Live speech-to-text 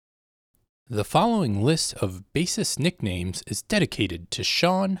The following list of bassist nicknames is dedicated to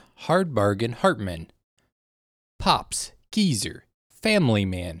Sean Hardbargain Hartman. Pops, Geezer, Family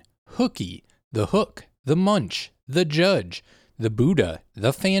Man, Hooky, The Hook, The Munch, The Judge, The Buddha,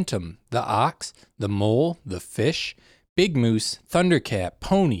 The Phantom, The Ox, The Mole, The Fish, Big Moose, Thundercat,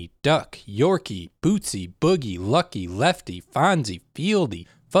 Pony, Duck, Yorkie, Bootsy, Boogie, Lucky, Lefty, Fonzie, Fieldy,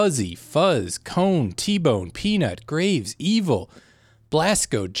 Fuzzy, Fuzz, Cone, T-Bone, Peanut, Graves, Evil,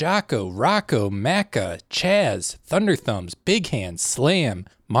 Blasco, Jocko, Rocco, Macca, Chaz, Thunderthumbs, Big Hands, Slam,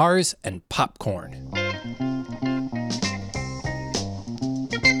 Mars, and Popcorn.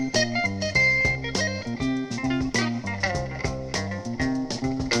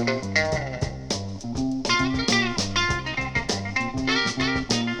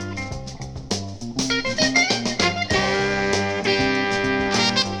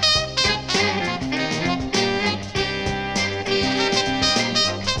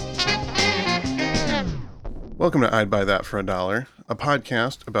 Welcome to I'd Buy That for a Dollar, a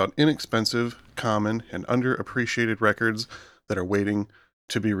podcast about inexpensive, common, and underappreciated records that are waiting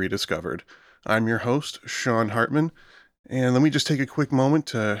to be rediscovered. I'm your host, Sean Hartman, and let me just take a quick moment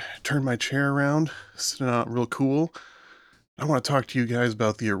to turn my chair around, sitting out real cool. I want to talk to you guys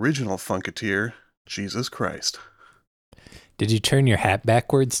about the original Funketeer, Jesus Christ. Did you turn your hat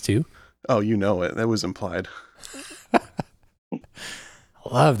backwards too? Oh, you know it. That was implied.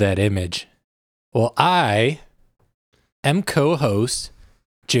 Love that image. Well, I am co-host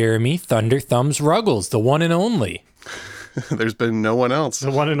Jeremy Thunderthumbs Ruggles, the one and only. There's been no one else. The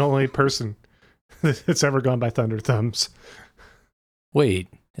one and only person that's ever gone by Thunderthumbs. Wait,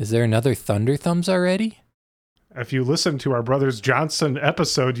 is there another Thunderthumbs already? If you listen to our Brothers Johnson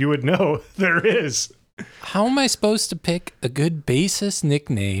episode, you would know there is. How am I supposed to pick a good bassist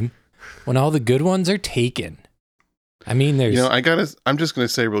nickname when all the good ones are taken? I mean, there's... You know, I'm just going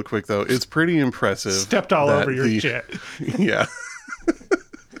to say real quick, though, it's pretty impressive. Stepped all over your shit. Yeah.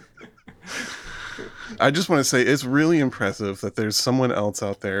 I just want to say it's really impressive that there's someone else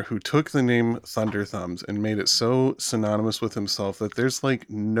out there who took the name Thunderthumbs and made it so synonymous with himself that there's like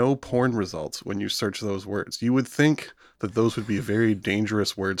no porn results when you search those words. You would think that those would be very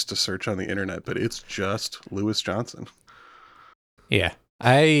dangerous words to search on the internet, but it's just Louis Johnson. Yeah.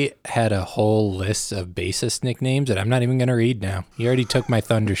 I had a whole list of bassist nicknames that I'm not even going to read now. You already took my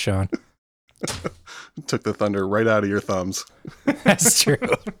thunder, Sean. Took the thunder right out of your thumbs. That's true.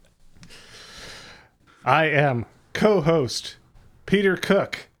 I am co-host Peter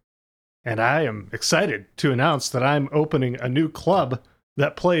Cook, and I am excited to announce that I'm opening a new club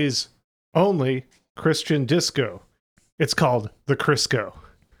that plays only Christian disco. It's called The Crisco.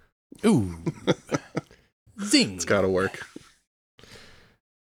 Ooh. Zing. It's got to work.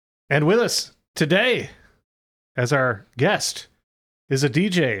 And with us today, as our guest, is a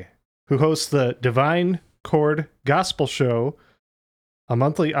DJ who hosts the Divine Chord Gospel Show, a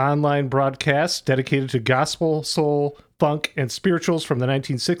monthly online broadcast dedicated to gospel, soul, funk, and spirituals from the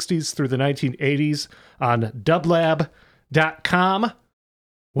 1960s through the 1980s on dublab.com.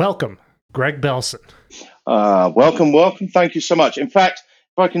 Welcome, Greg Belson. Welcome. Thank you so much. In fact,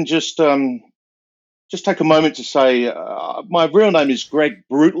 if I can just take a moment to say my real name is Greg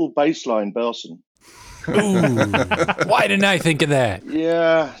Brutal Bassline Belson. Ooh, why didn't I think of that?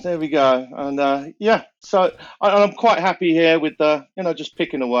 Yeah, there we go. And so I'm quite happy here with just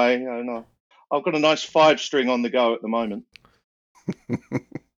picking away. And I've got a nice 5-string on the go at the moment.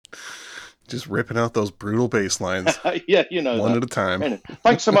 Just ripping out those brutal bass lines. Yeah, one at a time. Anyway,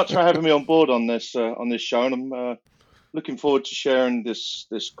 thanks so much for having me on board on this show, and I'm looking forward to sharing this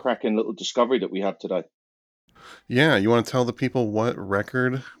cracking little discovery that we have today. Yeah, you want to tell the people what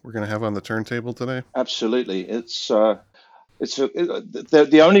record we're going to have on the turntable today? Absolutely. It's the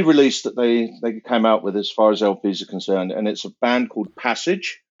only release that they came out with as far as LPs are concerned, and it's a band called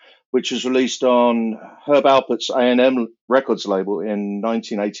Passage, which was released on Herb Alpert's A&M Records label in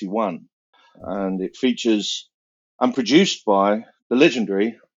 1981, and it features and produced by the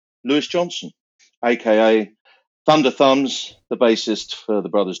legendary Louis Johnson, aka Thunderthumbs, the bassist for the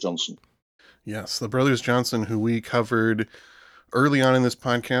Brothers Johnson. Yes, the Brothers Johnson, who we covered early on in this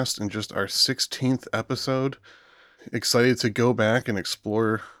podcast in just our 16th episode. Excited to go back and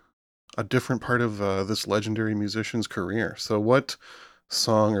explore a different part of this legendary musician's career. So what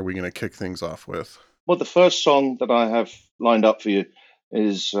song are we going to kick things off with? Well, the first song that I have lined up for you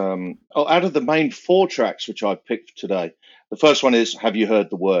is, out of the main 4 tracks which I picked today, the first one is Have You Heard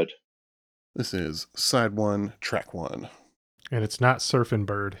the Word? This is Side 1, Track 1. And it's not Surfing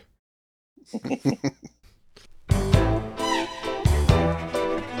Bird.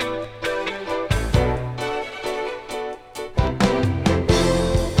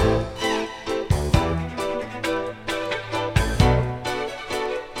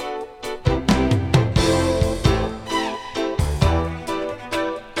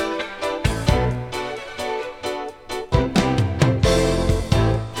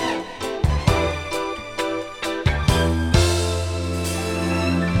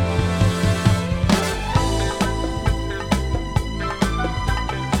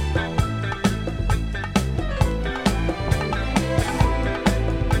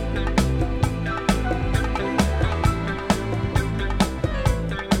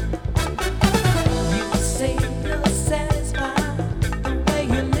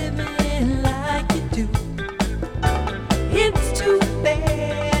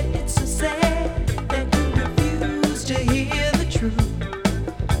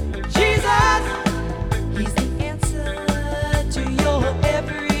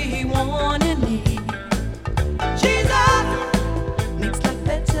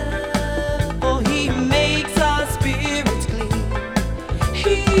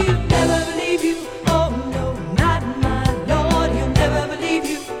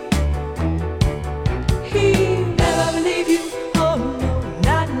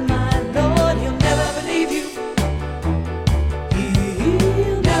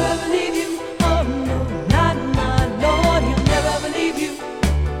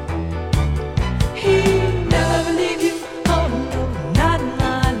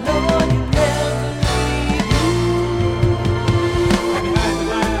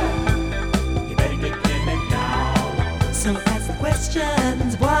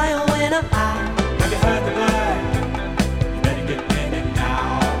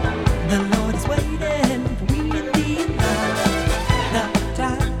 The Lord is waiting for we to be in line. The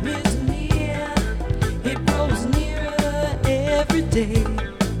time is near, it grows nearer every day.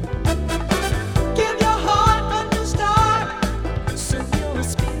 Give your heart a new start, so your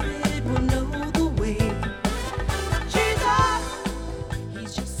spirit will know the way. Jesus,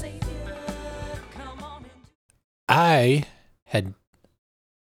 He's your Savior. Come on and I had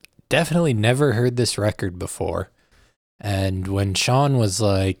definitely never heard this record before. And when Sean was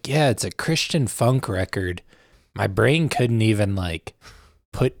like, yeah, it's a Christian funk record, my brain couldn't even like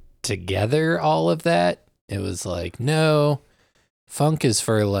put together all of that. It was like, no, funk is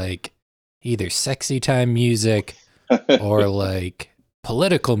for like either sexy time music or like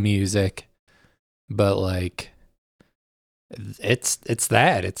political music. But like, it's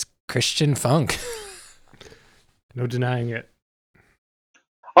Christian funk. No denying it.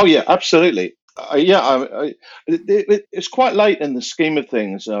 Oh yeah, absolutely. It's quite late in the scheme of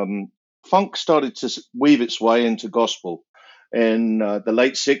things. Funk started to weave its way into gospel in the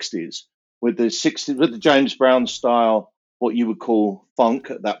late '60s with the James Brown style, what you would call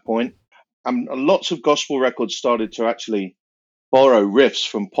funk at that point. Lots of gospel records started to actually borrow riffs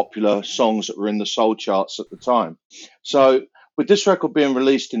from popular songs that were in the soul charts at the time. So, with this record being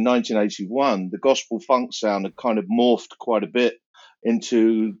released in 1981, the gospel funk sound had kind of morphed quite a bit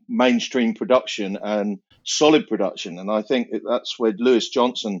into mainstream production and solid production. And I think that's where Louis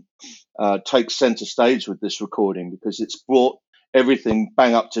Johnson takes center stage with this recording, because it's brought everything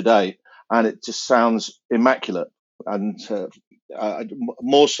bang up to date and it just sounds immaculate, and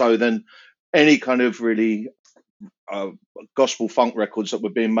more so than any kind of really gospel funk records that were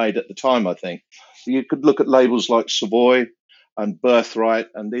being made at the time. I think you could look at labels like Savoy and Birthright,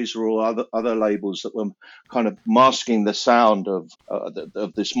 and these are all other labels that were kind of masking the sound of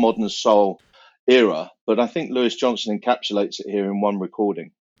this modern soul era. But I think Louis Johnson encapsulates it here in one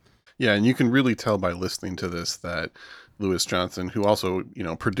recording. Yeah, and you can really tell by listening to this that Louis Johnson, who also,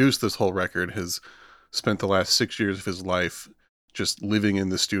 produced this whole record, has spent the last 6 years of his life just living in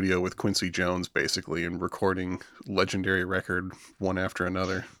the studio with Quincy Jones, basically, and recording legendary record one after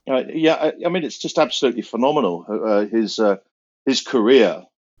another. It's just absolutely phenomenal. His career,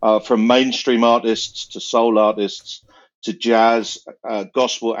 from mainstream artists to soul artists to jazz,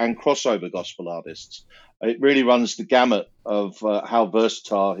 gospel, and crossover gospel artists. It really runs the gamut of how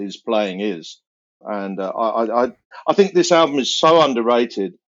versatile his playing is. And I think this album is so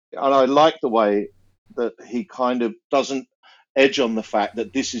underrated, and I like the way that he kind of doesn't edge on the fact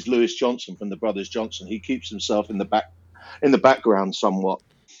that this is Louis Johnson from the Brothers Johnson. He keeps himself in the background somewhat,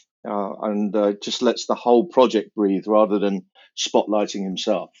 and just lets the whole project breathe rather than spotlighting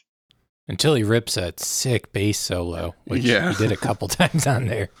himself. Until he rips that sick bass solo, which he did a couple times on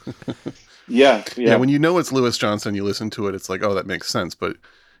there. Yeah. When you know it's Louis Johnson, you listen to it, it's like, oh, that makes sense. But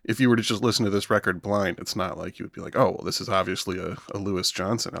if you were to just listen to this record blind, it's not like you would be like, oh, well, this is obviously a Louis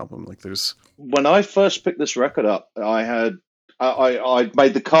Johnson album. Like, there's. When I first picked this record up, I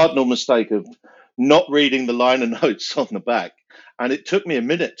made the cardinal mistake of not reading the liner notes on the back, and it took me a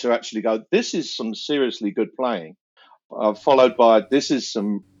minute to actually go, this is some seriously good playing, followed by, this is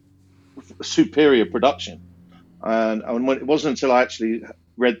some superior production. And when it wasn't until I actually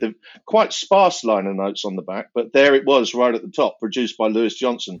read the quite sparse liner notes on the back, but there it was right at the top, produced by Louis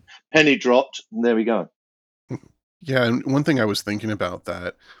Johnson. Penny dropped, and there we go. Yeah, and one thing I was thinking about,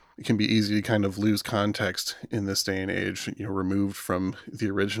 that it can be easy to kind of lose context in this day and age, removed from the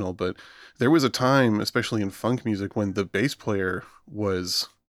original. But there was a time, especially in funk music, when the bass player was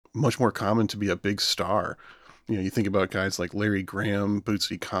much more common to be a big star. You think about guys like Larry Graham,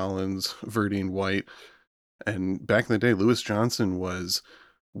 Bootsy Collins, Verdine White. And back in the day, Louis Johnson was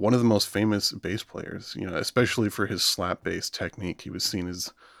one of the most famous bass players, especially for his slap bass technique. He was seen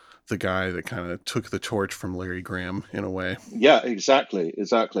as the guy that kind of took the torch from Larry Graham in a way. Yeah, exactly.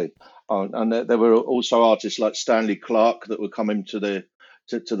 And there were also artists like Stanley Clarke that were coming to the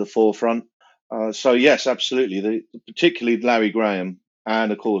forefront. So yes, absolutely. Particularly Larry Graham,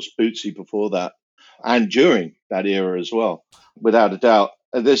 and of course Bootsy before that, and during that era as well, without a doubt.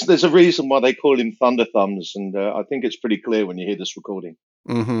 There's a reason why they call him Thunder Thumbs, and I think it's pretty clear when you hear this recording.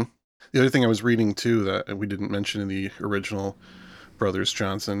 Mm-hmm. The other thing I was reading too that we didn't mention in the original Brothers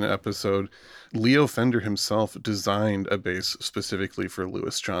Johnson episode, Leo Fender himself designed a bass specifically for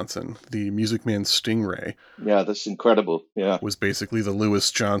Louis Johnson. The Music Man Stingray. Yeah, that's incredible. Yeah, was basically the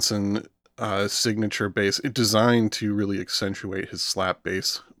Louis Johnson signature bass, designed to really accentuate his slap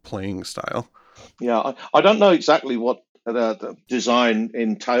bass playing style. Yeah, I don't know exactly what the design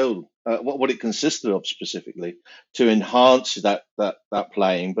entailed, what it consisted of specifically to enhance that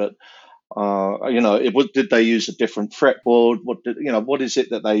playing, but Did they use a different fretboard? What is it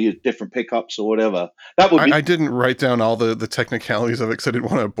that they use, different pickups or whatever? That would be. I didn't write down all the technicalities of it because I didn't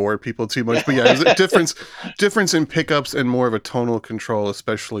want to bore people too much. But yeah, there's a difference in pickups and more of a tonal control,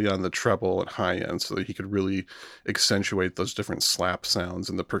 especially on the treble and high end, so that he could really accentuate those different slap sounds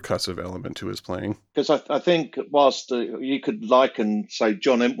and the percussive element to his playing. Because I think whilst you could liken, say,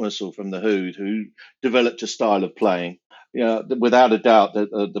 John Entwistle from The Who developed a style of playing, without a doubt,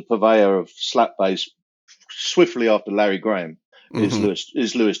 the purveyor of slap bass swiftly after Larry Graham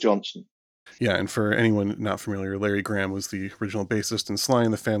is Lewis Johnson. Yeah, and for anyone not familiar, Larry Graham was the original bassist in Sly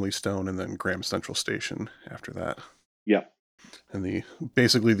and the Family Stone, and then Graham Central Station after that. Yeah. And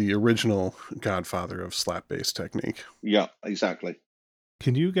basically the original godfather of slap bass technique. Yeah, exactly.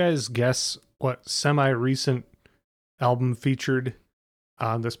 Can you guys guess what semi-recent album featured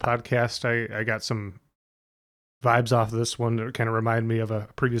on this podcast? I got some vibes off of this one that kind of remind me of a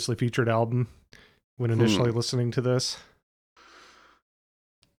previously featured album when initially listening to this.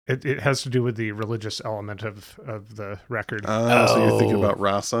 It has to do with the religious element of the record. So you're thinking about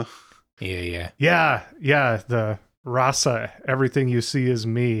Rasa? Yeah. Yeah, the Rasa, Everything You See Is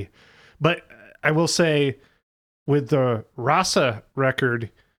Me. But I will say, with the Rasa record,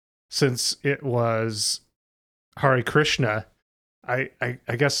 since it was Hare Krishna, I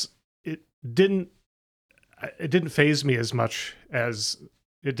guess it didn't faze me as much as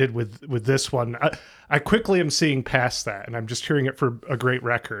it did with this one. I quickly am seeing past that, and I'm just hearing it for a great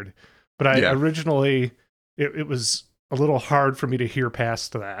record. But originally, it was a little hard for me to hear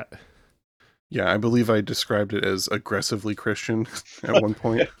past that. Yeah, I believe I described it as aggressively Christian at one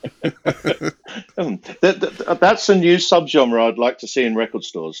point. That's a new subgenre I'd like to see in record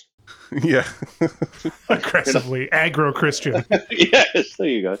stores. Yeah. Aggressively aggro-Christian. Yes, there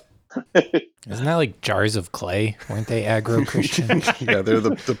you go. Isn't that like Jars of Clay? Weren't they aggro Christian? Yeah, they're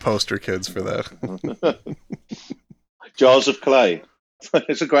the poster kids for that. Jars of Clay.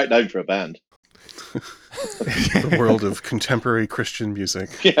 It's a great name for a band. The world of contemporary Christian music.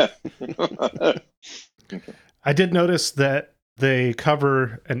 Yeah. I did notice that they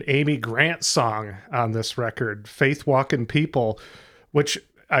cover an Amy Grant song on this record, Faith Walking People, which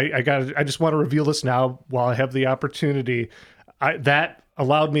I just want to reveal this now while I have the opportunity. That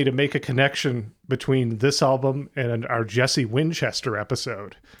allowed me to make a connection between this album and our Jesse Winchester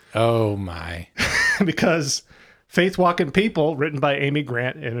episode. Oh my. Because Faith Walking People, written by Amy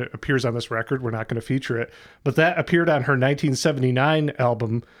Grant, and it appears on this record. We're not going to feature it. But that appeared on her 1979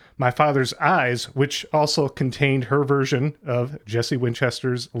 album, My Father's Eyes, which also contained her version of Jesse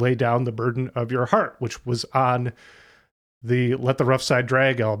Winchester's Lay Down the Burden of Your Heart, which was on the Let the Rough Side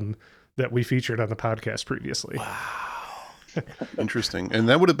Drag album that we featured on the podcast previously. Wow. Interesting. And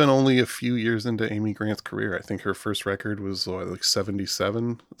that would have been only a few years into Amy Grant's career. I think her first record was like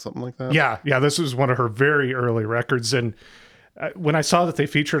 77, something like that. Yeah. This was one of her very early records. And when I saw that they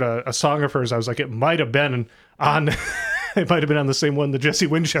featured a song of hers, I was like, it might have been on it might have been on the same one the Jesse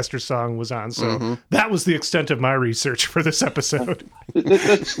Winchester song was on. So that was the extent of my research for this episode.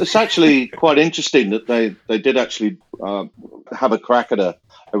 It's actually quite interesting that they did actually have a crack at a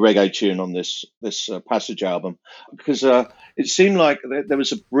reggae tune on this Passage album, because it seemed like there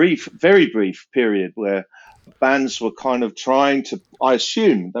was a very brief period where bands were kind of trying to, I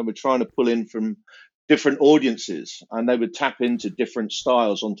assume they were trying to pull in from different audiences, and they would tap into different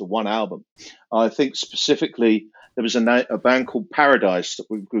styles onto one album. I think specifically there was a band called Paradise that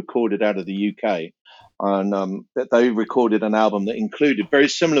we recorded out of the UK, and that they recorded an album that included very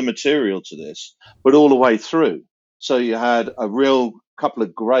similar material to this, but all the way through. So you had a real couple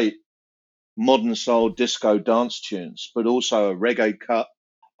of great modern soul disco dance tunes, but also a reggae cut,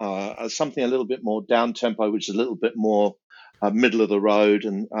 something a little bit more down tempo, which is a little bit more middle of the road,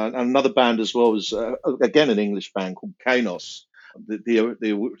 and another band as well was again an English band called Kanos,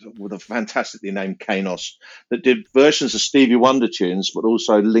 with a fantastically named Kanos, that did versions of Stevie Wonder tunes, but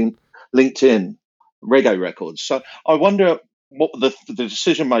also linked in reggae records. So I wonder what the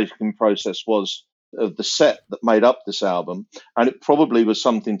decision making process was of the set that made up this album, and it probably was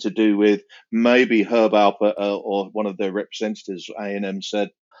something to do with maybe Herb Alpert or one of their representatives, A&M, said,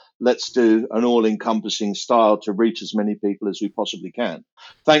 let's do an all-encompassing style to reach as many people as we possibly can.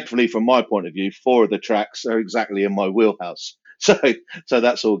 Thankfully, from my point of view, 4 of the tracks are exactly in my wheelhouse, so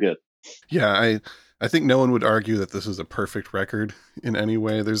that's all good. Yeah, I think no one would argue that this is a perfect record in any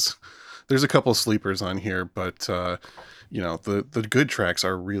way. There's a couple sleepers on here, but the good tracks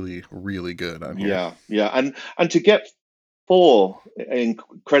are really, really good on here. Yeah. And to get 4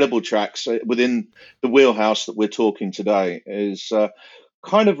 incredible tracks within the wheelhouse that we're talking today is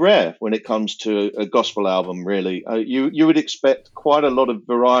kind of rare when it comes to a gospel album. Really, you would expect quite a lot of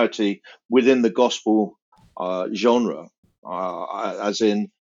variety within the gospel genre, as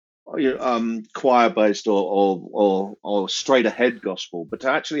in choir based or straight ahead gospel, but to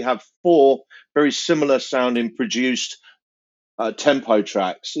actually have four very similar sounding produced tempo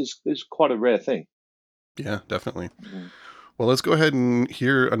tracks is quite a rare thing. Yeah, definitely. Mm. Well, let's go ahead and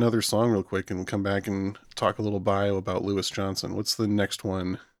hear another song real quick and come back and talk a little bio about Louis Johnson. What's the next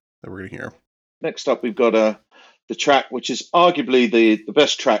one that we're going to hear? Next up, we've got the track which is arguably the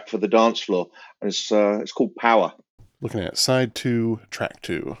best track for the dance floor, and it's called Power. Looking at side 2, track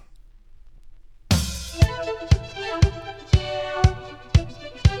 2.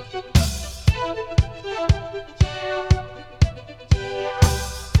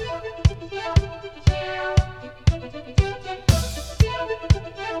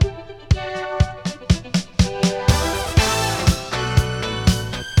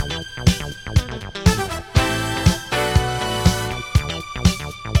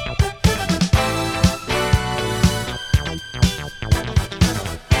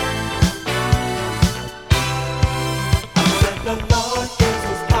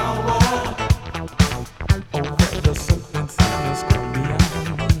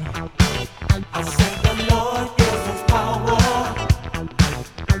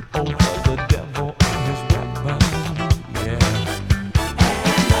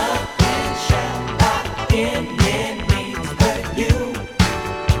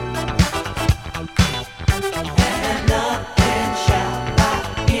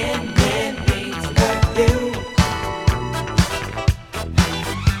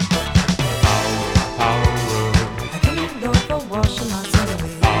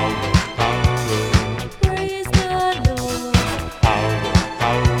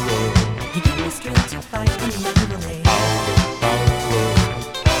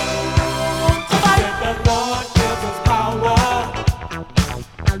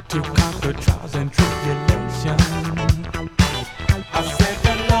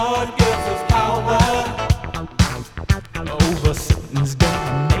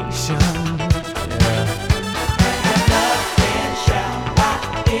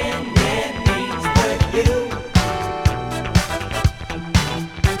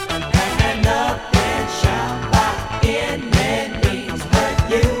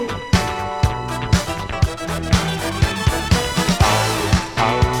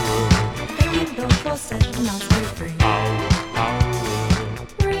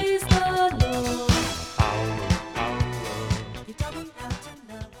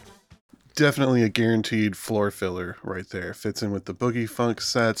 Definitely a guaranteed floor filler right there. Fits in with the boogie funk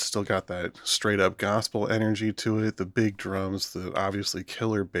sets, still got that straight up gospel energy to it, the big drums, the obviously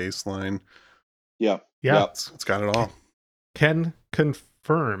killer bass line. Yeah. It's got it all. Can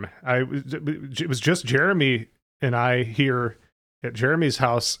confirm. It was just Jeremy and I here at Jeremy's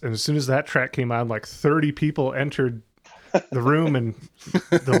house, and as soon as that track came on, like 30 people entered the room, and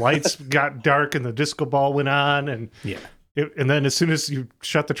the lights got dark, and the disco ball went on, and and then as soon as you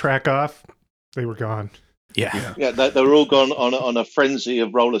shut the track off, they were gone. Yeah. They were all gone on a frenzy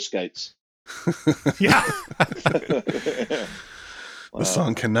of roller skates. Yeah. The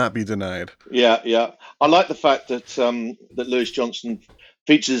song cannot be denied. Yeah. I like the fact that that Louis Johnson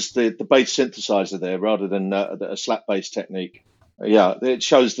features the bass synthesizer there rather than a slap bass technique. Yeah, it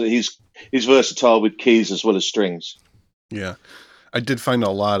shows that he's versatile with keys as well as strings. Yeah. I did find a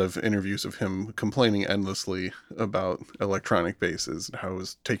lot of interviews of him complaining endlessly about electronic basses and how it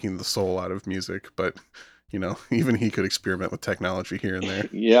was taking the soul out of music, but even he could experiment with technology here and there.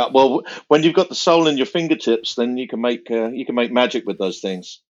 Yeah, well, when you've got the soul in your fingertips, then you can make magic with those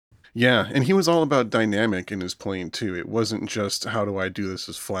things. Yeah, and he was all about dynamic in his playing too. It wasn't just how do I do this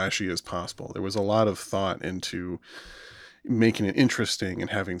as flashy as possible. There was a lot of thought into making it interesting and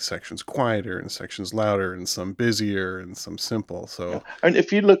having sections quieter and sections louder and some busier and some simple. So, and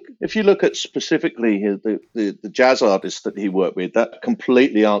if you look at specifically the jazz artists that he worked with, that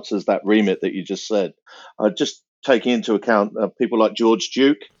completely answers that remit that you just said. Just taking into account people like George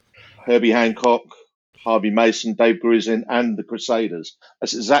Duke, Herbie Hancock, Harvey Mason, Dave Grusin, and the Crusaders.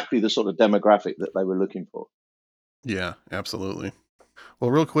 That's exactly the sort of demographic that they were looking for. Yeah, absolutely.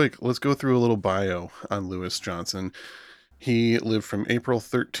 Well, real quick, let's go through a little bio on Louis Johnson. He lived from April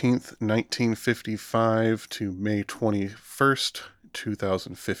 13th, 1955 to May 21st,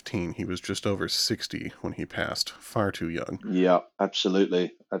 2015. He was just over 60 when he passed. Far too young. Yeah,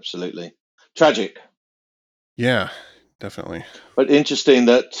 absolutely. Tragic. Yeah, definitely. But interesting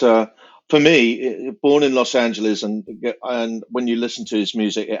that for me, born in Los Angeles, and when you listen to his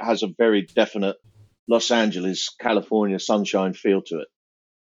music, it has a very definite Los Angeles, California sunshine feel to it.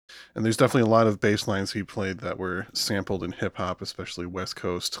 And there's definitely a lot of bass lines he played that were sampled in hip hop, especially West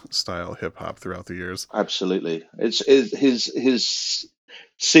Coast style hip hop throughout the years. Absolutely. His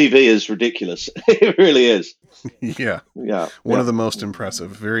CV is ridiculous. It really is. Yeah. Yeah. One of the most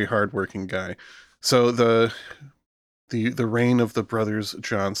impressive, very hardworking guy. So the reign of the brothers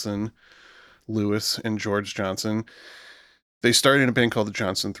Johnson, Lewis and George Johnson, they started in a band called the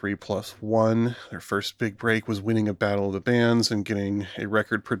Johnson 3+1. Their first big break was winning a Battle of the Bands and getting a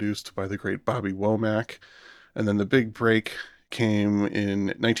record produced by the great Bobby Womack. And then the big break came in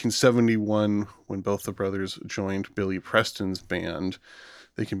 1971 when both the brothers joined Billy Preston's band.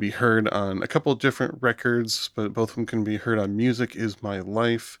 They can be heard on a couple of different records, but both of them can be heard on Music Is My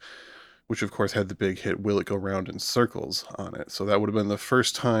Life, which of course had the big hit Will It Go Round in Circles on it. So that would have been the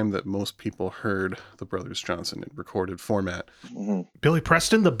first time that most people heard the Brothers Johnson in recorded format. Mhm. Billy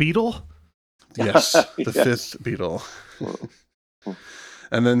Preston, the Beatle? Yes, the Yes. fifth Beatle.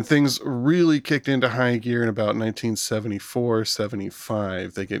 And then things really kicked into high gear in about 1974,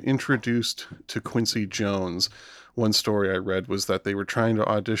 75. They get introduced to Quincy Jones. One story I read was that they were trying to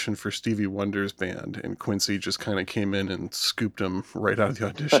audition for Stevie Wonder's band, and Quincy just kind of came in and scooped them right out of the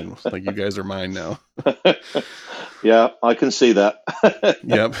audition. Like, you guys are mine now. Yeah, I can see that.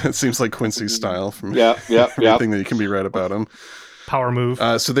 Yep, it seems like Quincy's style from Yeah. everything that you can be read about him. Power move.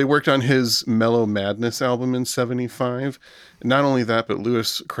 So they worked on his Mellow Madness album in 75. Not only that, but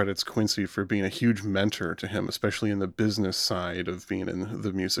Lewis credits Quincy for being a huge mentor to him, especially in the business side of being in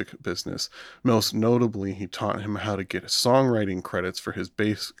the music business. Most notably, he taught him how to get songwriting credits for his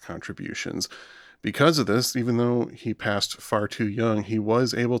bass contributions. Because of this, even though he passed far too young, he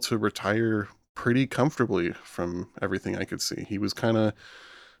was able to retire pretty comfortably from everything I could see. He was kind of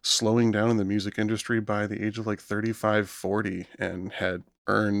slowing down in the music industry by the age of like 35, 40, and had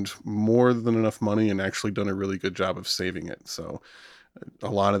earned more than enough money and actually done a really good job of saving it. So a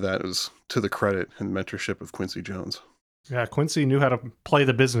lot of that is to the credit and mentorship of Quincy Jones. Yeah, Quincy knew how to play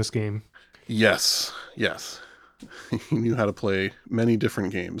the business game. Yes. He knew how to play many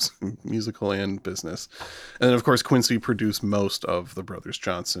different games, musical and business. And then, of course, Quincy produced most of the Brothers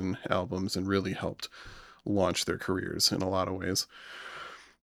Johnson albums and really helped launch their careers in a lot of ways.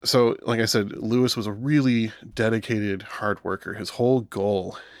 So, like I said, Lewis was a really dedicated hard worker. His whole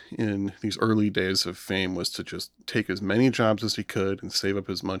goal in these early days of fame was to just take as many jobs as he could and save up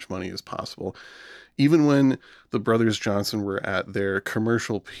as much money as possible. Even when the Brothers Johnson were at their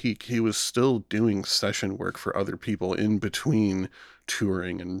commercial peak, he was still doing session work for other people in between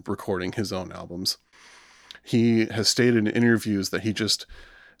touring and recording his own albums. He has stated in interviews that he just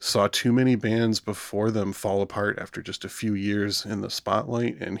saw too many bands before them fall apart after just a few years in the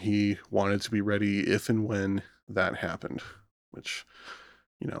spotlight, and he wanted to be ready if and when that happened, which,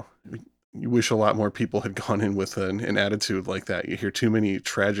 you wish a lot more people had gone in with an attitude like that. You hear too many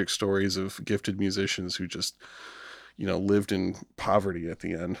tragic stories of gifted musicians who just, lived in poverty at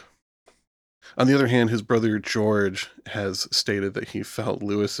the end. On the other hand, his brother George has stated that he felt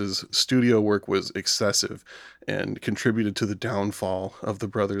Lewis's studio work was excessive and contributed to the downfall of the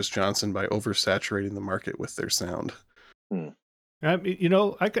Brothers Johnson by oversaturating the market with their sound. I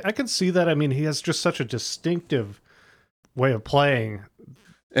can see that. I mean, he has just such a distinctive way of playing.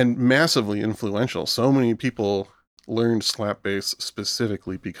 And massively influential. So many people learned slap bass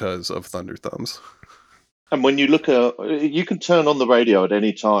specifically because of Thunder Thumbs. And when you you can turn on the radio at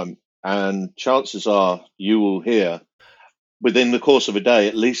any time, and chances are you will hear within the course of a day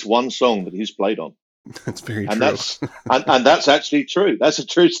at least one song that he's played on. That's very And true. that's actually true. That's a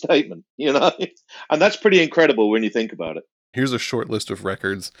true statement, and that's pretty incredible when you think about it. Here's a short list of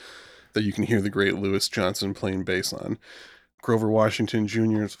records that you can hear the great Lewis Johnson playing bass on. Grover Washington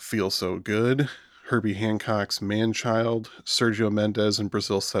Jr.'s Feel So Good, Herbie Hancock's Man-Child, Sergio Mendes and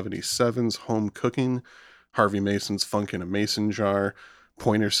Brazil 77's Home Cooking, Harvey Mason's Funk in a Mason Jar,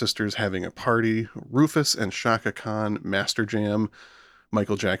 Pointer Sisters Having a Party, Rufus and Shaka Khan Master Jam,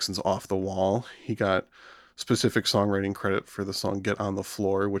 Michael Jackson's Off the Wall. He got specific songwriting credit for the song Get on the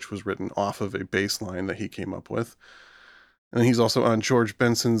Floor, which was written off of a bass line that he came up with. And he's also on George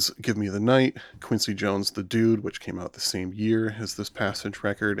Benson's Give Me the Night, Quincy Jones' The Dude, which came out the same year as this Passage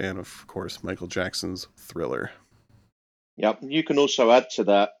record, and of course Michael Jackson's Thriller. Yeah, you can also add to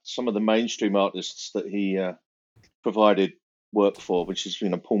that some of the mainstream artists that he provided work for, which is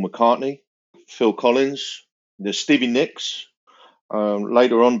Paul McCartney, Phil Collins, Stevie Nicks,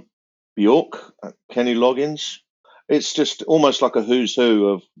 later on Bjork, Kenny Loggins. It's just almost like a who's who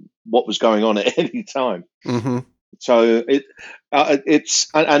of what was going on at any time. Mm-hmm. So it's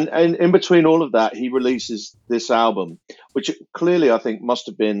in between all of that, he releases this album, which clearly I think must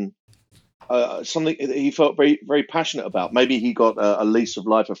have been something that he felt very, very passionate about. Maybe he got a lease of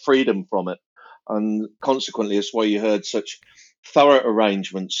life, of freedom from it, and consequently, it's why you heard such thorough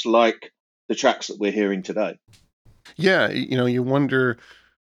arrangements like the tracks that we're hearing today. Yeah, you wonder,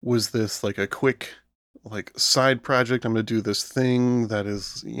 was this like a quick like side project? I'm going to do this thing that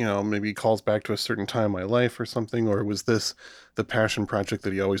is, maybe calls back to a certain time in my life or something, or was this the passion project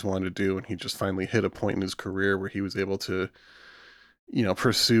that he always wanted to do and he just finally hit a point in his career where he was able to,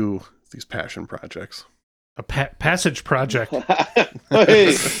 pursue these passion projects? A passage project.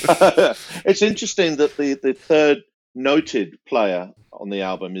 It's interesting that the third noted player on the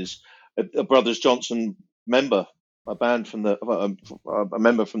album is a Brothers Johnson member, a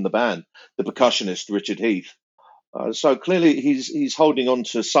member from the band, the percussionist Richard Heath. So clearly he's holding on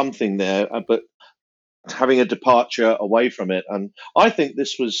to something there, but having a departure away from it. And I think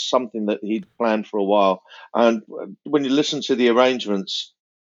this was something that he'd planned for a while. And when you listen to the arrangements,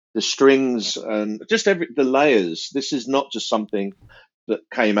 the strings and just the layers, this is not just something that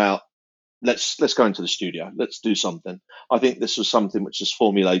came out. Let's go into the studio. Let's do something. I think this was something which was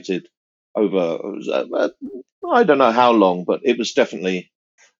formulated over, I don't know how long, but it was definitely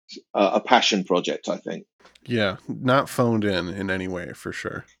a passion project, I think. Yeah, not phoned in any way, for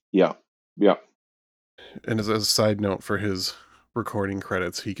sure. Yeah. And as a side note for his recording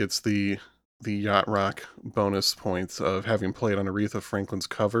credits, he gets the yacht rock bonus points of having played on Aretha Franklin's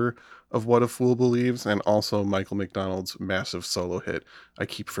cover of What a Fool Believes, and also Michael McDonald's massive solo hit, I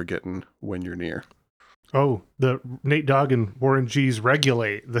Keep Forgetting When You're Near. Oh, the Nate Dogg and Warren G's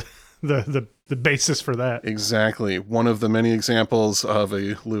Regulate, the basis for that. Exactly. One of the many examples of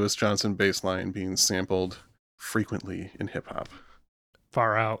a Louis Johnson bass line being sampled frequently in hip-hop.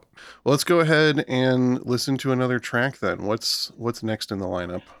 Far out. Well, let's go ahead and listen to another track then. What's next in the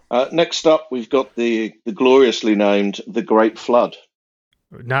lineup? Next up, we've got the gloriously named The Great Flood.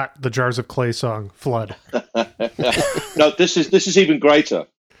 Not the Jars of Clay song, Flood. No, this is even greater.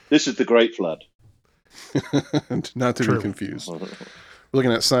 This is The Great Flood. Not to be confused. We're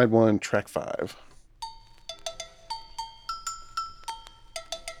looking at side 1, track 5.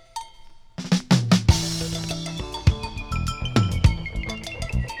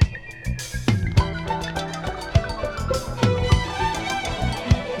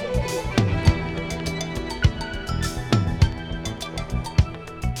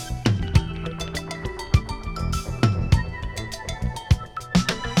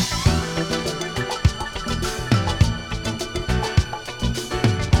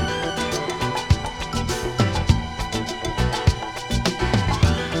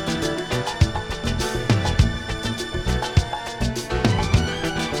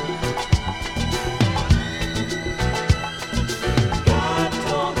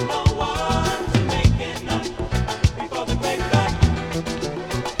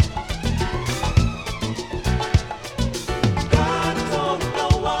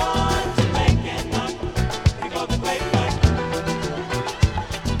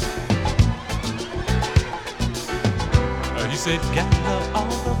 said, gather all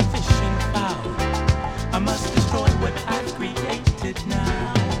the fishing foul. I must destroy what I've created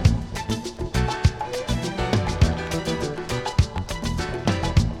now.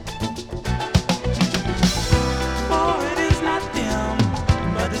 For it is not them,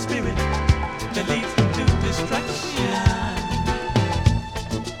 but the spirit that leads them to destruction.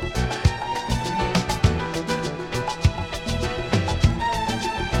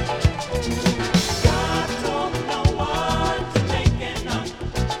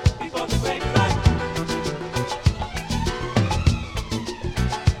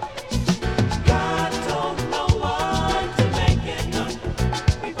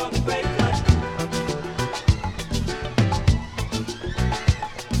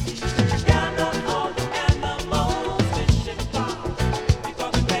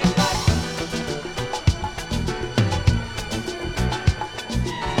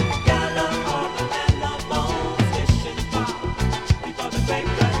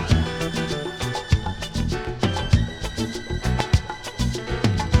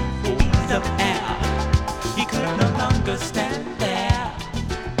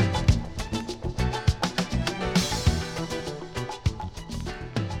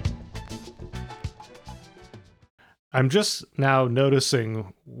 I'm just now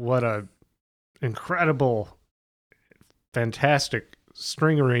noticing what a incredible, fantastic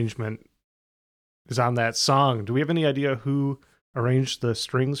string arrangement is on that song. Do we have any idea who arranged the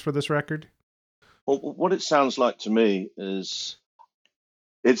strings for this record? Well, what it sounds like to me is,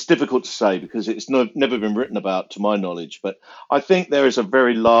 it's difficult to say because it's never been written about to my knowledge, but I think there is a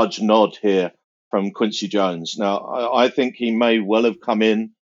very large nod here from Quincy Jones. Now, I think he may well have come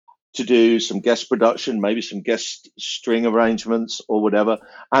in to do some guest production, maybe some guest string arrangements or whatever,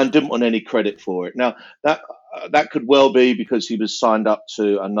 and didn't want any credit for it. Now that could well be because he was signed up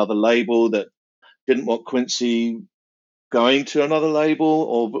to another label that didn't want Quincy going to another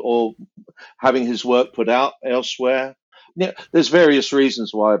label or having his work put out elsewhere. Yeah, there's various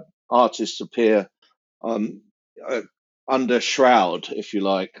reasons why artists appear um, uh, under shroud, if you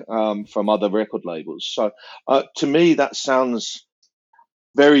like, from other record labels. So to me, that sounds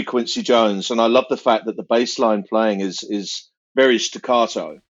very Quincy Jones, and I love the fact that the bass line playing is very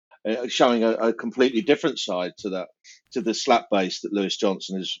staccato, showing a completely different side to the slap bass that Louis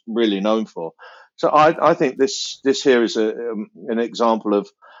Johnson is really known for. So I think this here is an example of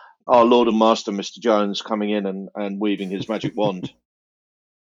our Lord and Master, Mr. Jones, coming in and waving his magic wand.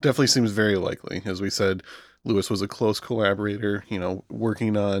 Definitely seems very likely. As we said, Louis was a close collaborator,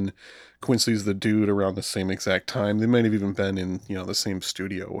 working on Quincy's The Dude around the same exact time. They might have even been in, the same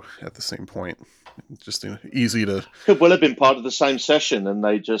studio at the same point. Just easy to... Could well have been part of the same session, and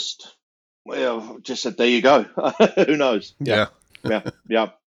they just said, there you go. Who knows? Yeah. Yeah.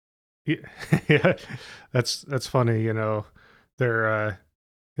 Yeah, that's funny. They're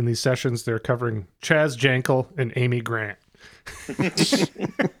in these sessions they're covering Chaz Jankel and Amy Grant.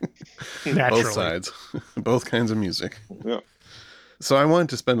 Naturally. Both sides, both kinds of music. Yeah. So I wanted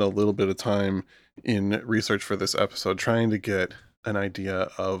to spend a little bit of time in research for this episode, trying to get an idea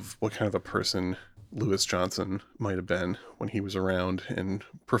of what kind of a person Louis Johnson might have been when he was around and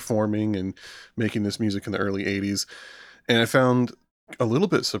performing and making this music in the early 80s. And I found, a little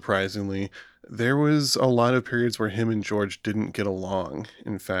bit surprisingly, there was a lot of periods where him and George didn't get along.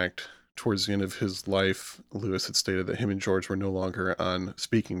 In fact, towards the end of his life, Louis had stated that him and George were no longer on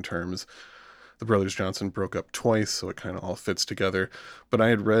speaking terms. The brothers Johnson broke up twice, so it kind of all fits together. But I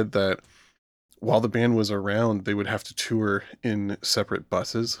had read that while the band was around, they would have to tour in separate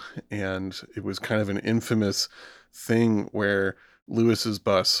buses, and it was kind of an infamous thing where Louis's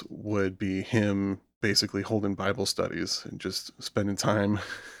bus would be him basically holding Bible studies and just spending time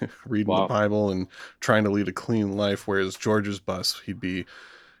reading the Bible and trying to lead a clean life, whereas George's bus, he'd be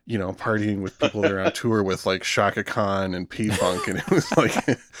partying with people that are on tour with, like Shaka Khan and P-Funk, and it was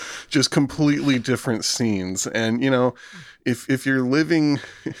like just completely different scenes. And if you're living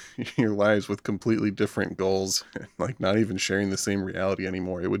your lives with completely different goals, like not even sharing the same reality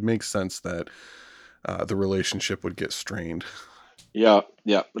anymore, it would make sense that the relationship would get strained. Yeah,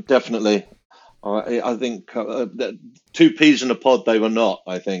 definitely. I think two peas in a pod they were not,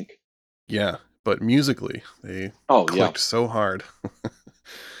 I think. Yeah, but musically they clicked so hard.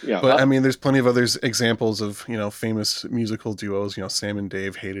 Yeah, but I mean, there's plenty of other examples of, famous musical duos. Sam and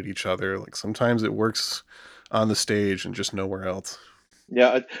Dave hated each other. Like sometimes it works on the stage and just nowhere else.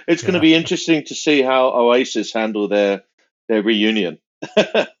 Yeah, it's going to be interesting to see how Oasis handle their reunion.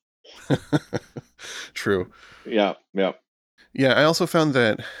 True. Yeah. Yeah, I also found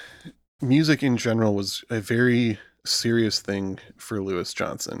that music in general was a very serious thing for Louis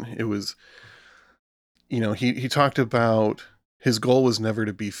Johnson. It was, he talked about his goal was never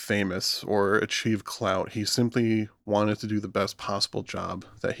to be famous or achieve clout. He simply wanted to do the best possible job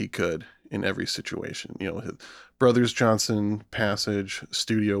that he could in every situation. His brothers Johnson, Passage,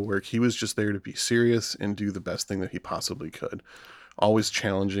 studio work, he was just there to be serious and do the best thing that he possibly could, always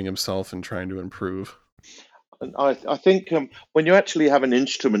challenging himself and trying to improve. And I think when you actually have an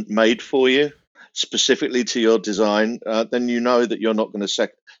instrument made for you, specifically to your design, then you know that you're not going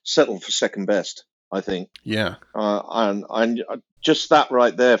to settle for second best, I think. Yeah. And just that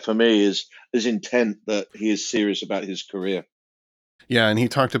right there for me is intent that he is serious about his career. Yeah, and he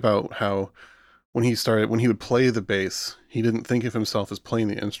talked about how when he would play the bass, he didn't think of himself as playing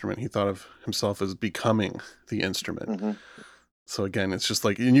the instrument. He thought of himself as becoming the instrument. Mm-hmm. So again, it's just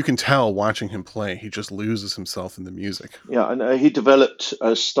like, and you can tell watching him play, he just loses himself in the music. Yeah, and he developed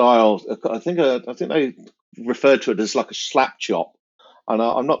a style. I think they referred to it as like a slap chop. And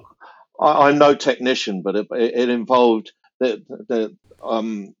I'm no technician, but it involved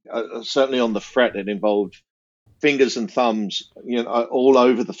certainly on the fret, it involved fingers and thumbs, all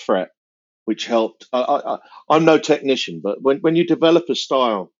over the fret, which helped. I'm no technician, but when you develop a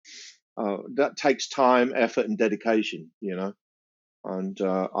style, that takes time, effort, and dedication. And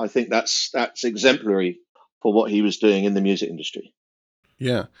I think that's exemplary for what he was doing in the music industry.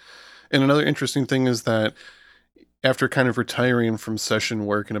 Yeah. And another interesting thing is that after kind of retiring from session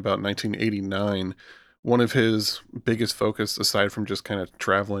work in about 1989, one of his biggest focus, aside from just kind of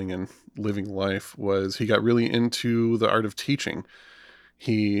traveling and living life, was he got really into the art of teaching.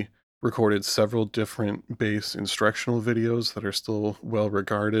 He recorded several different bass instructional videos that are still well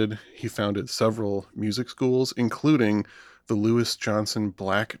regarded. He founded several music schools, including the Lewis Johnson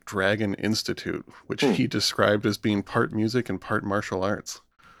Black Dragon Institute, which he described as being part music and part martial arts.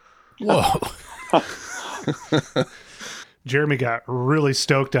 Whoa. Jeremy got really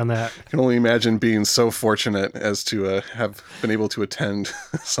stoked on that. I can only imagine being so fortunate as to have been able to attend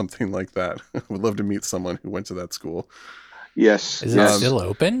something like that. Would love to meet someone who went to that school. Yes. Is it still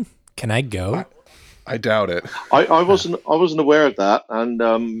open? Can I go? I doubt it. I wasn't aware of that, and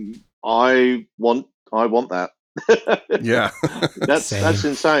I want that. Yeah. That's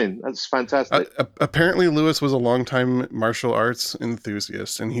insane. That's fantastic. Apparently, Lewis was a longtime martial arts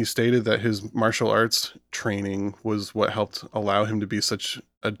enthusiast, and he stated that his martial arts training was what helped allow him to be such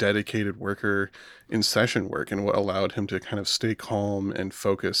a dedicated worker in session work, and what allowed him to kind of stay calm and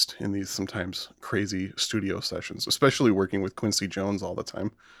focused in these sometimes crazy studio sessions, especially working with Quincy Jones all the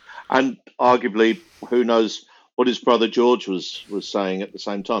time. And arguably, who knows what his brother George was saying at the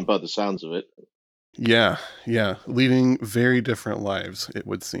same time, by the sounds of it. Yeah, leading very different lives, it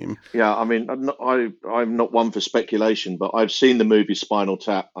would seem. Yeah, I mean, I'm not one for speculation, but I've seen the movie Spinal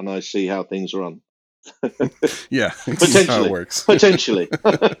Tap, and I see how things run. Yeah, Potentially. how it works. Potentially.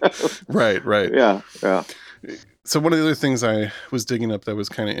 Right. Yeah. So one of the other things I was digging up that was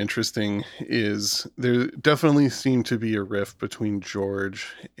kind of interesting is there definitely seemed to be a rift between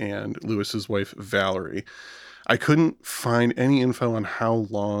George and Lewis's wife, Valerie. I couldn't find any info on how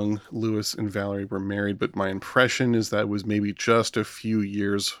long Lewis and Valerie were married, but my impression is that it was maybe just a few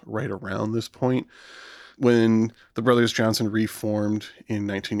years right around this point. When the Brothers Johnson reformed in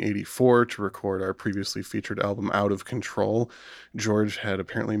 1984 to record our previously featured album Out of Control, George had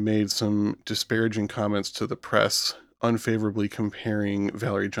apparently made some disparaging comments to the press, unfavorably comparing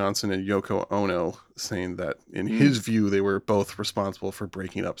Valerie Johnson and Yoko Ono, saying that in his view, they were both responsible for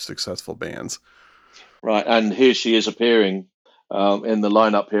breaking up successful bands. Right, and here she is appearing in the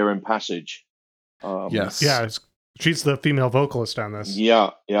lineup here in Passage. Yes. Yeah, she's the female vocalist on this.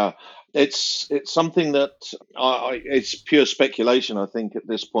 Yeah. It's something that it's pure speculation, I think, at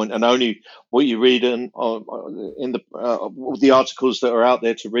this point, and only what you read in the articles that are out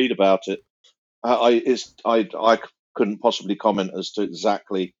there to read about it. I couldn't possibly comment as to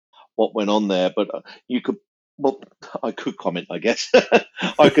exactly what went on there, but you could. Well, I could comment, I guess.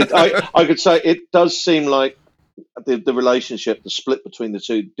 I could say it does seem like the relationship, the split between the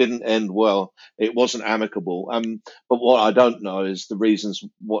two, didn't end well. It wasn't amicable. But what I don't know is the reasons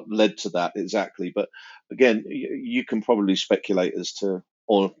what led to that exactly. But again, you can probably speculate as to,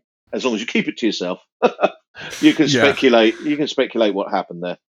 or as long as you keep it to yourself, you can speculate. You can speculate what happened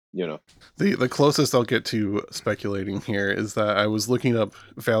there. You know, the closest I'll get to speculating here is that I was looking up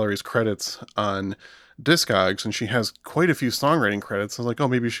Valerie's credits on Discogs, and she has quite a few songwriting credits. I was like, oh,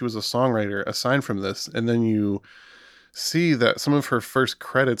 maybe she was a songwriter aside from this. And then you see that some of her first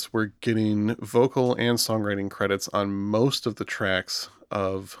credits were getting vocal and songwriting credits on most of the tracks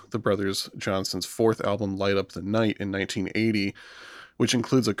of the Brothers Johnson's fourth album, Light Up the Night, in 1980, which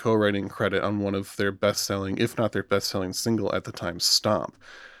includes a co-writing credit on one of their best-selling, if not their best-selling single at the time, Stomp.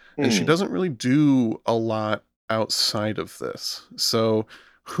 And she doesn't really do a lot outside of this. So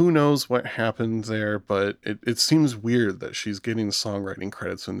who knows what happened there, but it seems weird that she's getting songwriting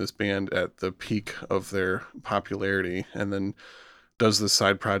credits in this band at the peak of their popularity, and then does this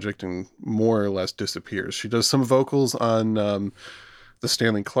side project and more or less disappears. She does some vocals on the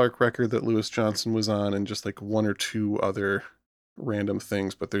Stanley Clarke record that Lewis Johnson was on, and just like one or two other random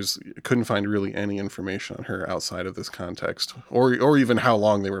things, but couldn't find really any information on her outside of this context, or even how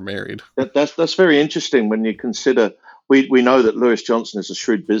long they were married. That's very interesting when you consider. We know that Lewis Johnson is a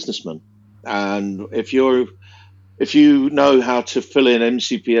shrewd businessman, and if you know how to fill in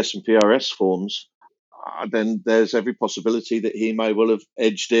MCPS and PRS forms, then there's every possibility that he may well have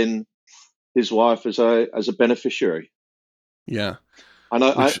edged in his wife as a beneficiary. Yeah. And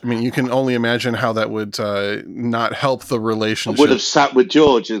I mean, you can only imagine how that would not help the relationship. Would have sat with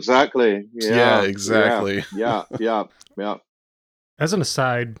George, exactly. Yeah, exactly. Yeah. As an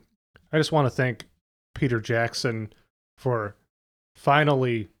aside, I just want to thank Peter Jackson for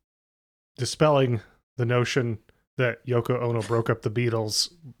finally dispelling the notion that Yoko Ono broke up the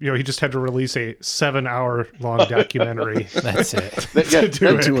Beatles. You know, he just had to release a 7-hour long documentary. That's it.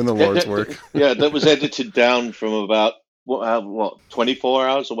 Doing the Lord's work. Yeah, that was edited down from about what 24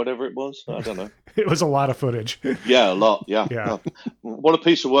 hours or whatever it was. I don't know. It was a lot of footage. Yeah, a lot. Yeah. What a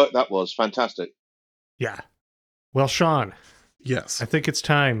piece of work that was. Fantastic. Yeah. Well, Sean. Yes. I think it's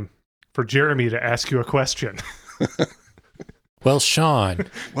time for Jeremy to ask you a question. Well, Sean.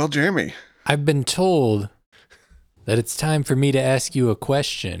 Well, Jeremy. I've been told that it's time for me to ask you a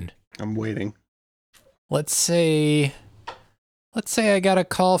question. I'm waiting. Let's say I got a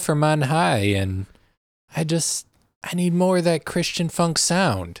call from on high and I just I need more of that Christian funk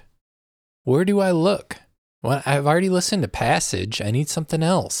sound. Where do I look? Well, I've already listened to Passage. I need something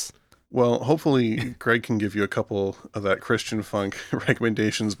else. Well, hopefully Greg can give you a couple of that Christian funk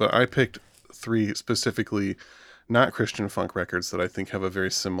recommendations, but I picked 3 specifically not Christian funk records that I think have a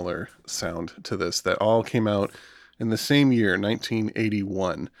very similar sound to this, that all came out in the same year,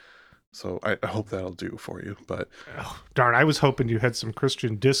 1981. So I hope that'll do for you. But Oh, darn, I was hoping you had some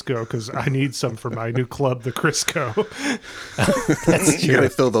Christian disco because I need some for my new club, the Crisco. That's you gotta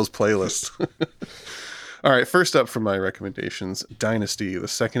true. fill those playlists. All right, first up from my recommendations, Dynasty, the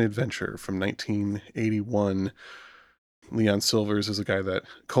second adventure from 1981. Leon Silvers is a guy that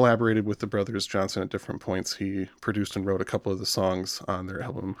collaborated with the Brothers Johnson at different points. He produced and wrote a couple of the songs on their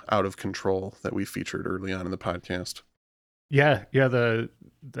album Out of Control that we featured early on in the podcast. Yeah,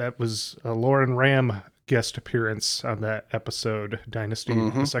 that was a Lauren Ram guest appearance on that episode, Dynasty,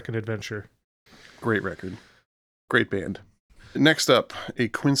 the second adventure. Great record. Great band. Next up, a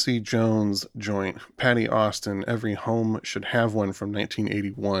Quincy Jones joint, Patty Austin, Every Home Should Have One from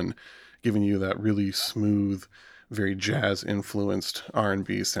 1981, giving you that really smooth, very jazz-influenced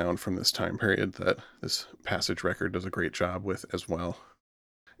R&B sound from this time period that this Passage record does a great job with as well.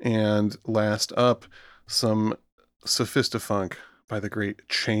 And last up, some Sophistafunk by the great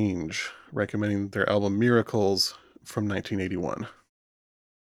Change, recommending their album Miracles from 1981.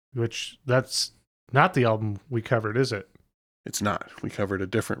 Which, that's not the album we covered, is it? It's not. We covered a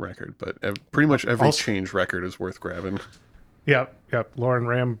different record, but pretty much every Also- Change record is worth grabbing. Yep. Lauren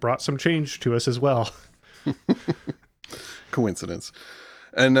Ram brought some change to us as well. Coincidence.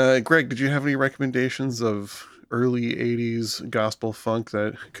 And Greg, did you have any recommendations of early 80s gospel funk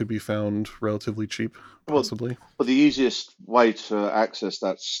that could be found relatively cheap, possibly? Well, the easiest way to access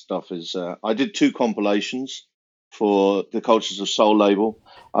that stuff is I did 2 compilations for the Cultures of Soul label,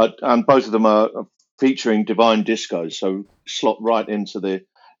 and both of them are featuring Divine Disco, so slot right into the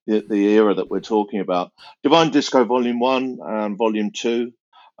era that we're talking about. Divine Disco Volume 1 and Volume 2,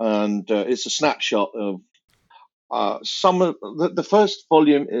 and it's a snapshot of some of the first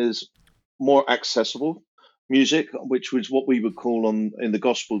volume is more accessible music, which was what we would call in the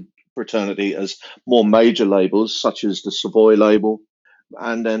gospel fraternity as more major labels, such as the Savoy label.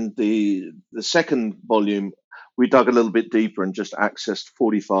 And then the second volume, we dug a little bit deeper and just accessed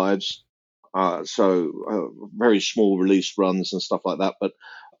 45s, very small release runs and stuff like that. But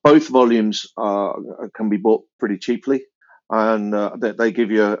both volumes can be bought pretty cheaply, and they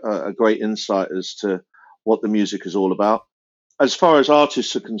give you a great insight as to what the music is all about. As far as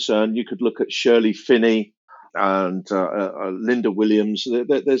artists are concerned, you could look at Shirley Finney and Linda Williams.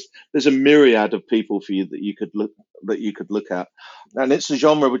 There's a myriad of people for you that you could look at, and it's a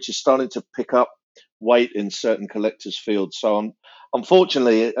genre which is starting to pick up weight in certain collectors' fields. So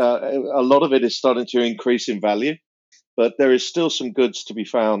unfortunately, a lot of it is starting to increase in value, but there is still some goods to be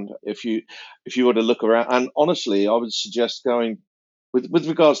found if you were to look around. And honestly, I would suggest going with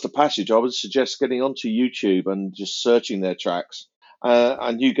regards to Passage. I would suggest getting onto YouTube and just searching their tracks.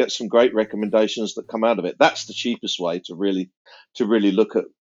 And you get some great recommendations that come out of it. That's the cheapest way to really look at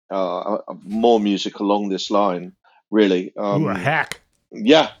more music along this line. Really, Ooh, a hack.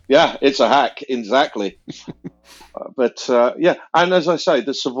 Yeah, it's a hack, exactly. But and as I say,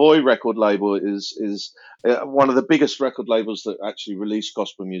 the Savoy record label is one of the biggest record labels that actually release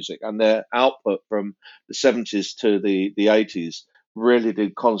gospel music, and their output from the 70s to the 80s really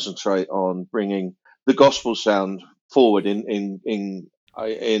did concentrate on bringing the gospel sound forward in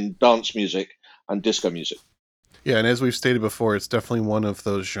dance music and disco music. Yeah, and as we've stated before, it's definitely one of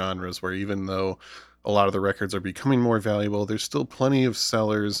those genres where even though a lot of the records are becoming more valuable, there's still plenty of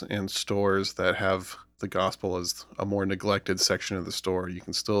sellers and stores that have the gospel as a more neglected section of the store. You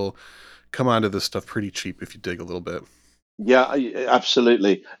can still come onto this stuff pretty cheap if you dig a little bit. Yeah,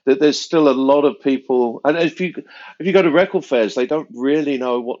 absolutely. There's still a lot of people, and if you go to record fairs, they don't really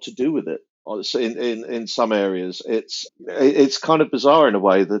know what to do with it. In some areas, it's kind of bizarre in a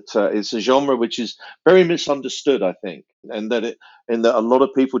way that it's a genre which is very misunderstood, I think, and that a lot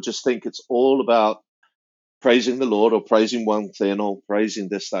of people just think it's all about praising the Lord or praising one thing or praising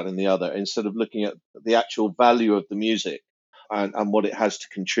this, that, and the other, instead of looking at the actual value of the music and what it has to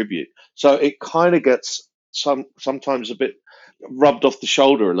contribute. So it kind of gets sometimes a bit rubbed off the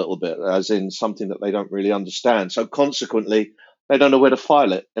shoulder a little bit, as in something that they don't really understand. So consequently, they don't know where to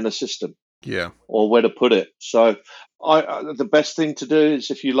file it in a system. Yeah. Or where to put it. So the best thing to do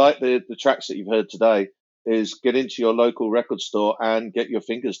is, if you like the tracks that you've heard today, is get into your local record store and get your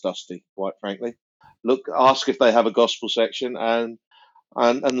fingers dusty, quite frankly. Ask if they have a gospel section and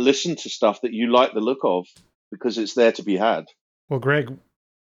listen to stuff that you like the look of, because it's there to be had. Well, Greg,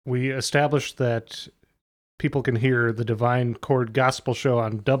 we established that people can hear the Divine Chord Gospel Show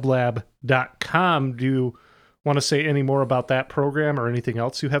on dublab.com. Do you want to say any more about that program or anything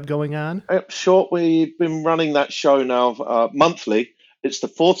else you have going on? Sure. We've been running that show now monthly. It's the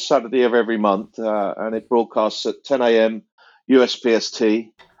fourth Saturday of every month, and it broadcasts at 10 a.m.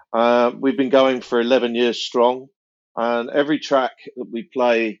 USPST. We've been going for 11 years strong, and every track that we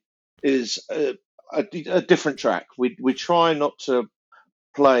play is a different track. We try not to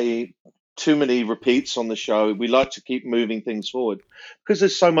play too many repeats on the show. We like to keep moving things forward because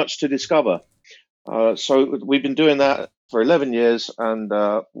there's so much to discover. So we've been doing that for 11 years, and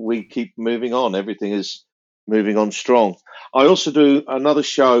we keep moving on. Everything is moving on strong. I also do another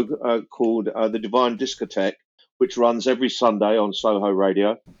show called The Divine Discotheque, which runs every Sunday on Soho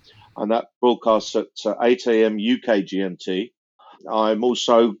Radio, and that broadcasts at 8 a.m. UK GMT. I'm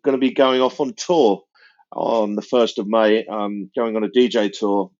also going to be going off on tour on the 1st of May, going on a DJ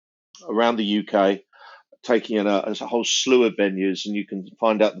tour around the UK, taking in a whole slew of venues, and you can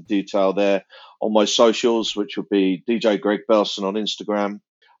find out the detail there on my socials, which would be DJ Greg Belson on Instagram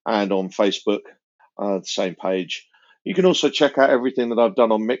and on Facebook, the same page. You can also check out everything that I've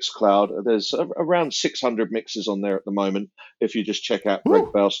done on Mixcloud. There's around 600 mixes on there at the moment. If you just check out Greg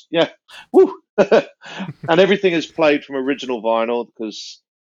Belson, yeah, woo, and everything is played from original vinyl because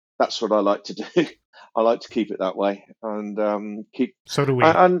that's what I like to do. I like to keep it that way, and keep. So do we.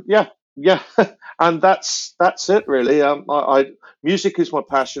 And yeah, and that's it really. Music is my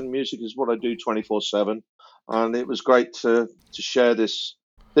passion. Music is what I do 24/7, and it was great to share this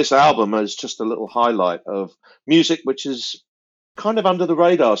album as just a little highlight of music, which is kind of under the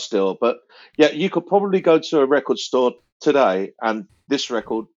radar still. But yeah, you could probably go to a record store today, and this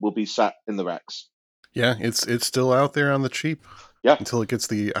record will be sat in the racks. Yeah, it's still out there on the cheap. Yeah. Until it gets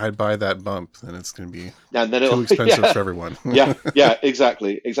the I'd buy that bump, then it's going to be too expensive for everyone. yeah,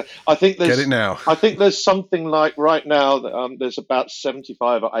 exactly. I think get it now. I think there's something like right now, there's about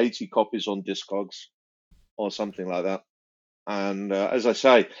 75 or 80 copies on Discogs or something like that. And as I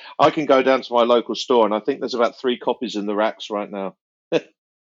say, I can go down to my local store, and I think there's about 3 copies in the racks right now.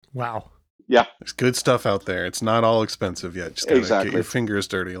 Wow. Yeah. There's good stuff out there. It's not all expensive yet. Just gotta get your fingers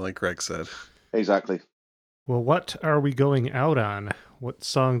dirty, like Greg said. Exactly. Well, what are we going out on? What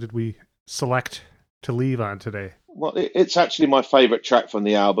song did we select to leave on today? Well, it's actually my favorite track from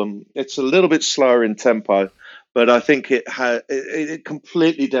the album. It's a little bit slower in tempo, but I think it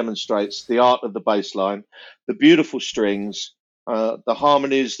completely demonstrates the art of the bass line, the beautiful strings, the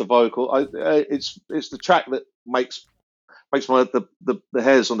harmonies, the vocal. It's the track that makes the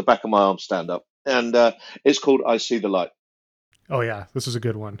hairs on the back of my arm stand up, and it's called "I See the Light." Oh yeah, this is a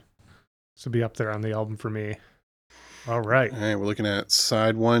good one. This will be up there on the album for me. All right. All right, we're looking at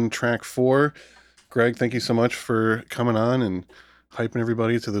side 1, track 4. Greg, thank you so much for coming on and hyping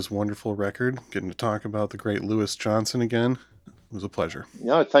everybody to this wonderful record, getting to talk about the great Louis Johnson again. It was a pleasure.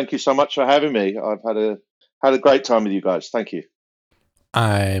 Yeah, thank you so much for having me. I've had a great time with you guys. Thank you.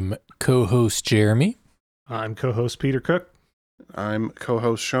 I'm co-host Jeremy. I'm co-host Peter Cook. I'm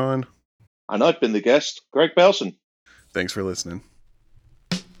co-host Sean. And I've been the guest, Greg Belson. Thanks for listening.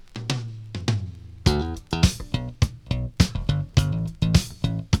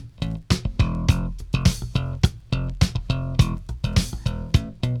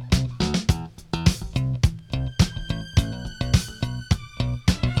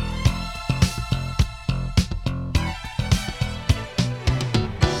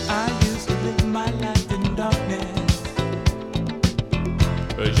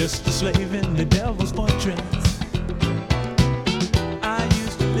 Just a slave in the devil's fortress. I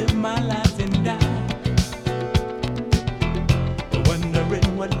used to live my life in doubt,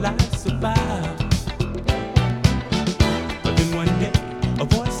 wondering what life's about. But then one day, a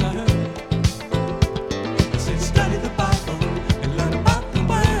voice I heard said, study the Bible and learn about the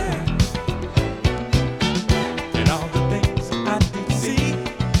Word. And all the things I did see,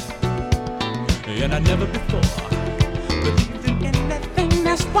 and I never before believed in anything.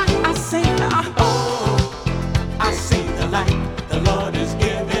 That's why I say now, oh, I see the light the Lord is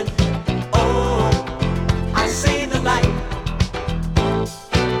giving. Oh, I see the light.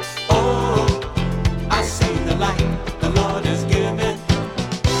 Oh, I see the light the Lord is giving.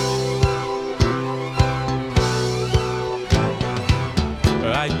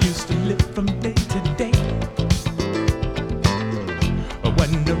 I used to live from